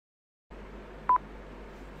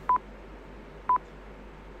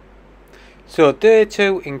So day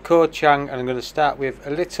 2 in Koh Chang, and I'm going to start with a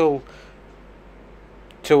little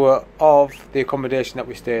tour of the accommodation that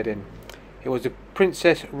we stayed in. It was the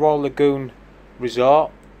Princess Royal Lagoon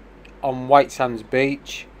Resort on White Sands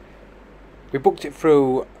Beach. We booked it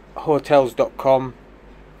through hotels.com,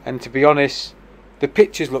 and to be honest, the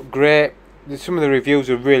pictures look great. Some of the reviews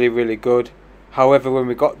are really good. However, when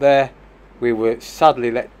we got there, we were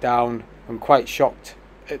sadly let down and quite shocked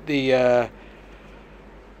at the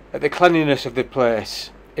cleanliness of the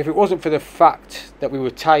place. If it wasn't for the fact that we were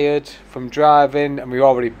tired from driving and we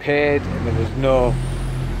already paid and there was no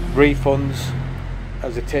refunds,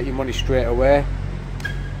 as they take your money straight away,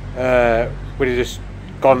 we'd have just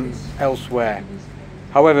gone elsewhere.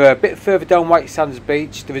 However, a bit further down White Sands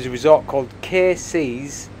Beach, there is a resort called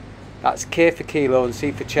KC's. That's K for Kilo and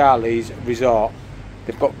C for Charlie's Resort.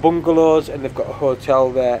 They've got bungalows and they've got a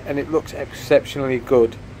hotel there, and it looks exceptionally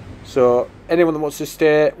good. So anyone that wants to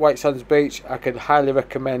stay at White Sands Beach, I could highly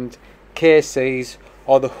recommend KC's,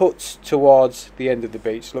 or the huts towards the end of the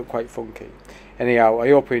beach. Look quite funky. Anyhow, I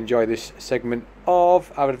hope you enjoy this segment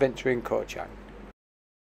of our adventure in Koh Chang.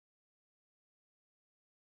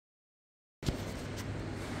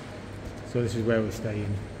 So this is where we're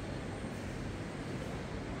staying.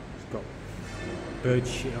 It's got bird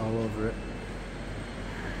shit all over it.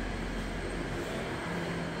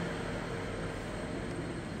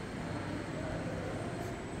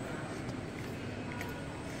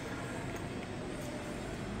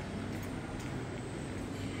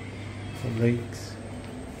 Some leaks.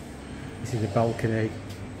 This is a balcony,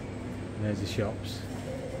 and there's the shops.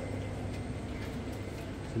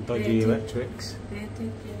 Some dodgy electrics.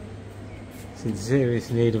 It's in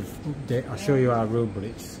serious need of update. I'll show you our room, but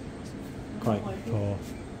it's quite poor.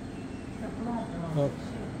 Look,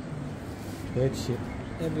 bird shit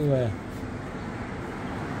everywhere.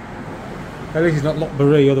 At least it's not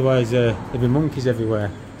Lockbury, otherwise there'd be monkeys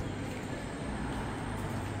everywhere.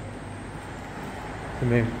 I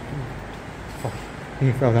mean,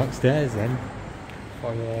 you from upstairs then.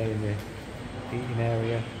 Foyer in the eating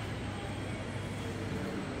area.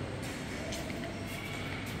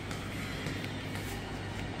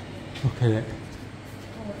 Look at it.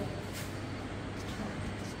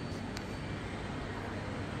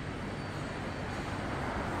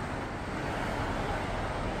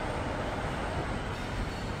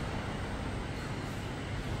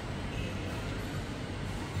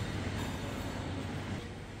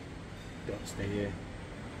 Don't stay here.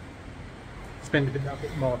 Spend a bit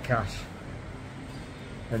more cash,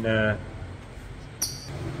 and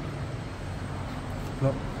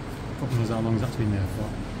look, God knows how long that's been there for.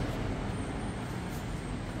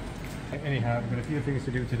 Anyhow, we've got a few things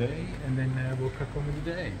to do today, and then we'll crack on with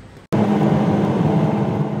the day.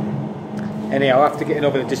 Anyhow, after getting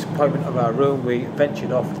over the disappointment of our room, we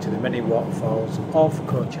ventured off to the many waterfalls of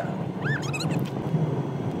Koh Chang.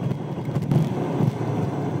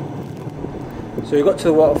 So you got to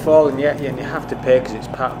the waterfall, and yet you have to pay because it's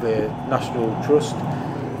part of the National Trust.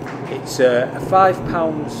 It's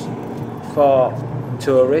 £5 for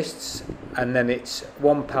tourists, and then it's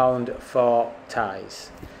 £1 for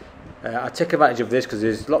Thais. I take advantage of this because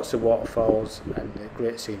there's lots of waterfalls and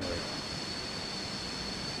great scenery.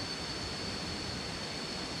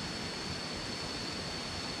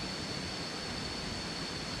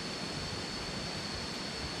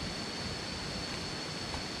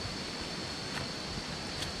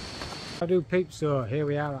 How do peeps? So here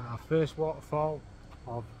we are at our first waterfall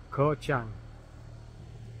of Koh Chang.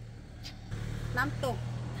 Namtok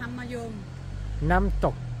Thamayom.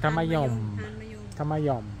 Namtok Thamayom.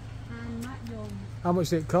 Thamayom. How much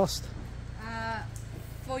did it cost?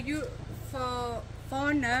 For you, for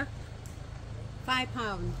foreigner,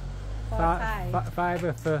 £5.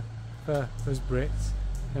 Fiver for us Brits,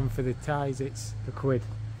 and for the Thais it's £1.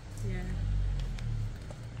 Yeah.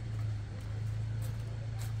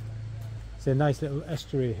 It's a nice little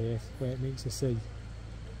estuary here where it meets the sea.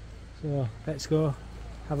 So let's go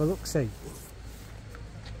have a look-see.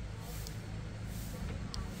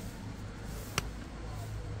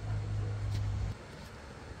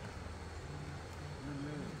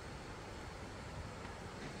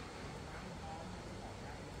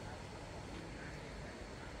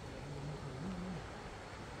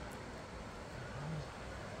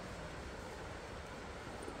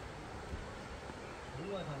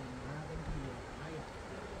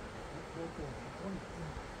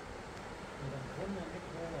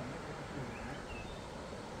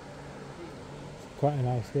 Quite a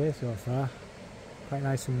nice day so far, quite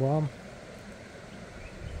nice and warm.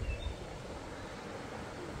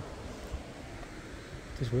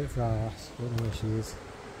 Just wait for our lass, I don't know where she is.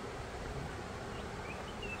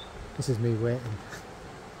 This is me waiting.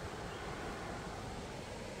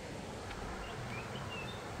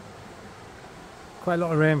 Quite a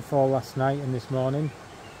lot of rainfall last night and this morning.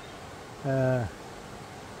 Had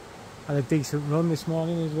a decent run this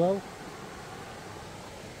morning as well.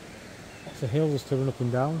 Lots of hills to run up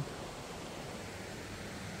and down.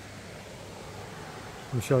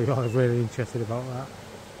 I'm sure you're all really interested about that.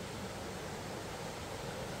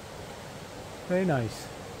 Very nice.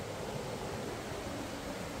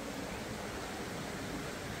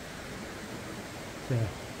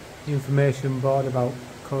 The information board about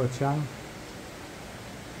Koh Chang.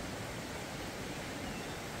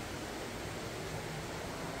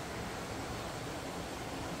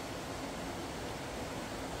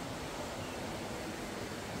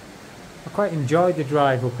 I quite enjoyed the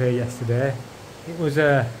drive up here yesterday. It was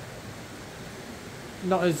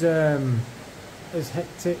not as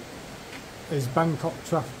hectic as Bangkok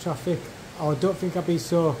traffic. I don't think I'd be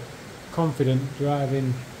so confident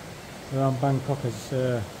driving around Bangkok as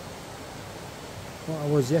what I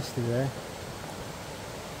was yesterday.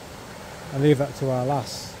 I'll leave that to our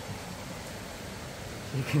lass.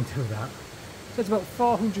 You can do that. So it's about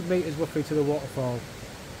 400 metres roughly to the waterfall.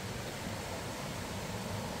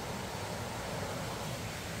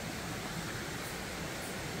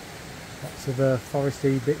 Lots of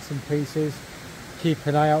foresty bits and pieces. Keep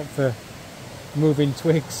an eye out for moving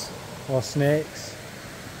twigs or snakes.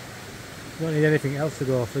 You don't need anything else to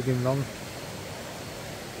go friggin' wrong.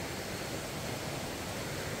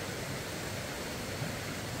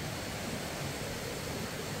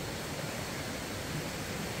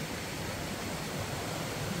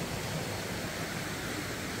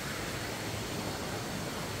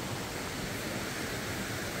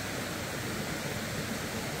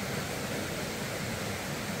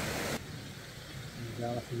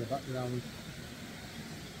 In the background.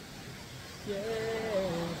 Yeah,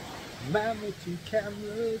 man with two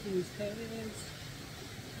cameras in his hands.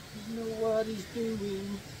 You know what he's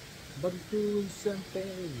doing, but he's doing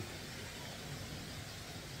something.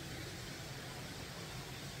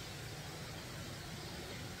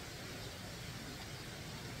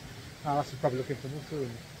 Oh, that's probably looking for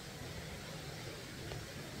mushroom.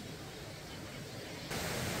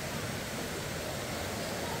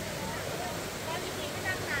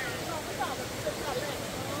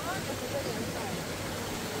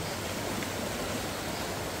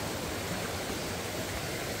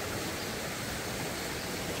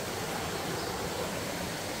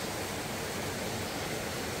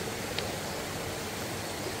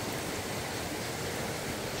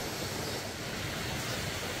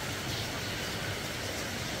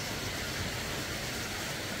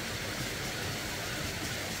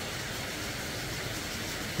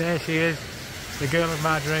 There she is, the girl of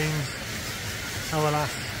my dreams, our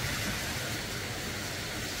lass.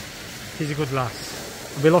 She's a good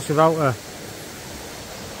lass. I'd be lost without her.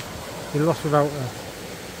 I'd be lost without her.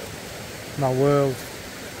 My world.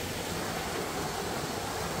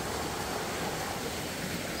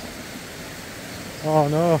 Oh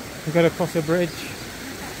no, we've got to cross a bridge.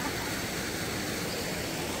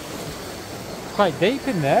 It's quite deep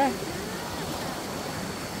in there.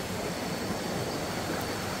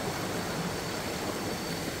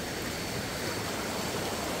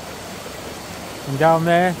 And down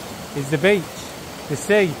there is the beach, the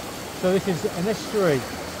sea. So this is an estuary,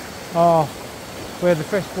 where the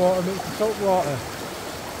fresh water meets the salt water.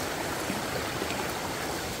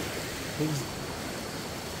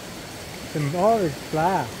 There's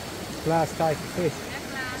glass type of fish.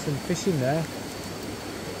 Some fish in there.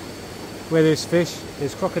 Where there's fish,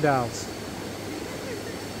 there's crocodiles.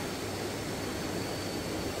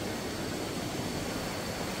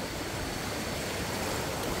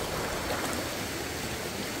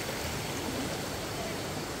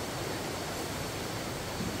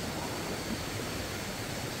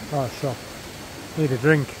 Oh, shop. Need a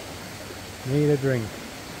drink. Need a drink.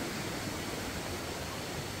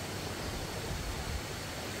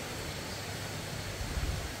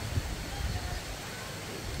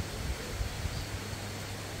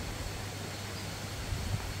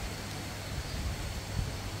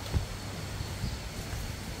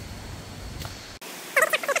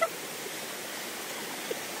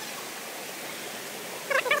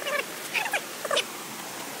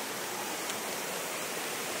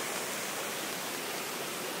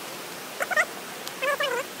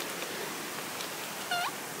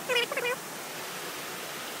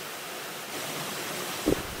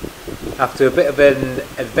 After a bit of an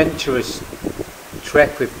adventurous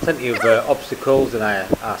trek with plenty of obstacles, and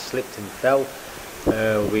I slipped and fell,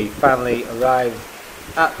 we finally arrived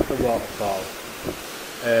at the waterfall.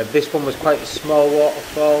 This one was quite a small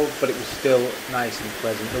waterfall, but it was still nice and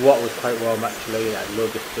pleasant. The water was quite warm actually, it had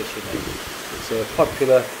loads of fish in it. It's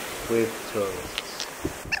popular with tourists.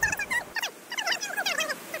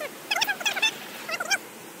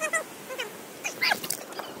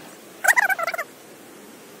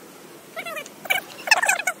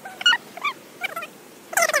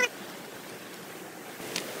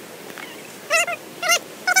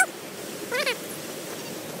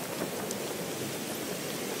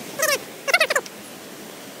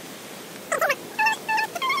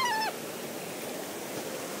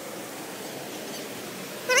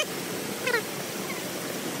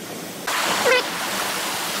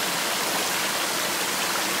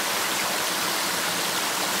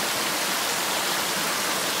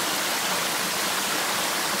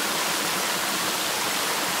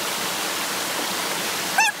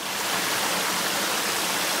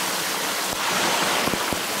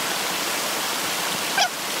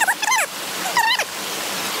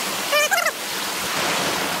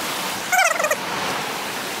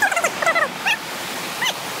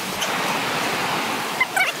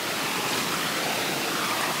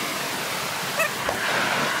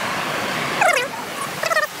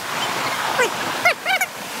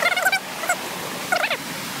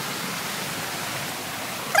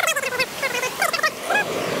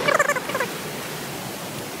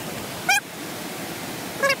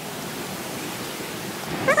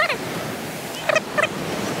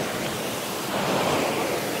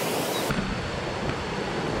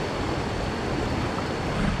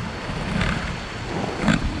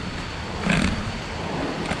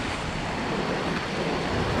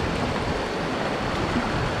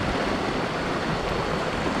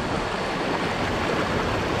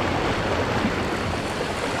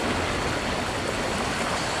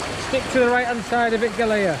 Stick to the right hand side of it,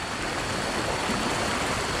 Galea.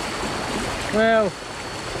 Well,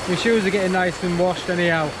 my shoes are getting nice and washed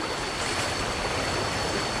anyhow.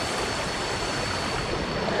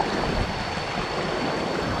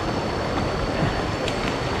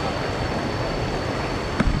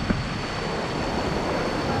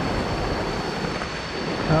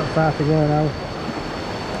 Not far to go now.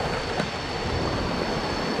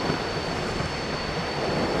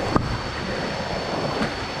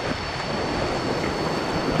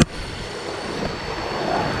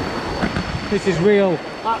 This is real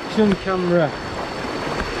action camera.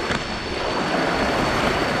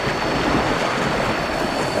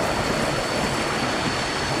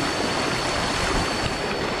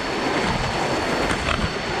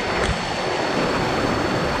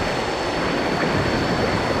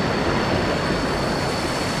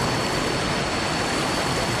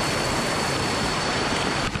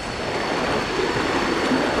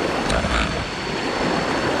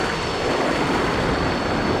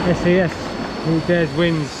 Yes. There's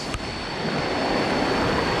winds.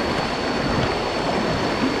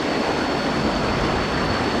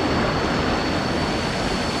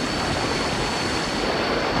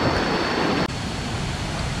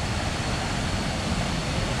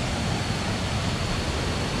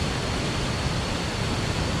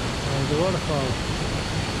 There's the waterfall.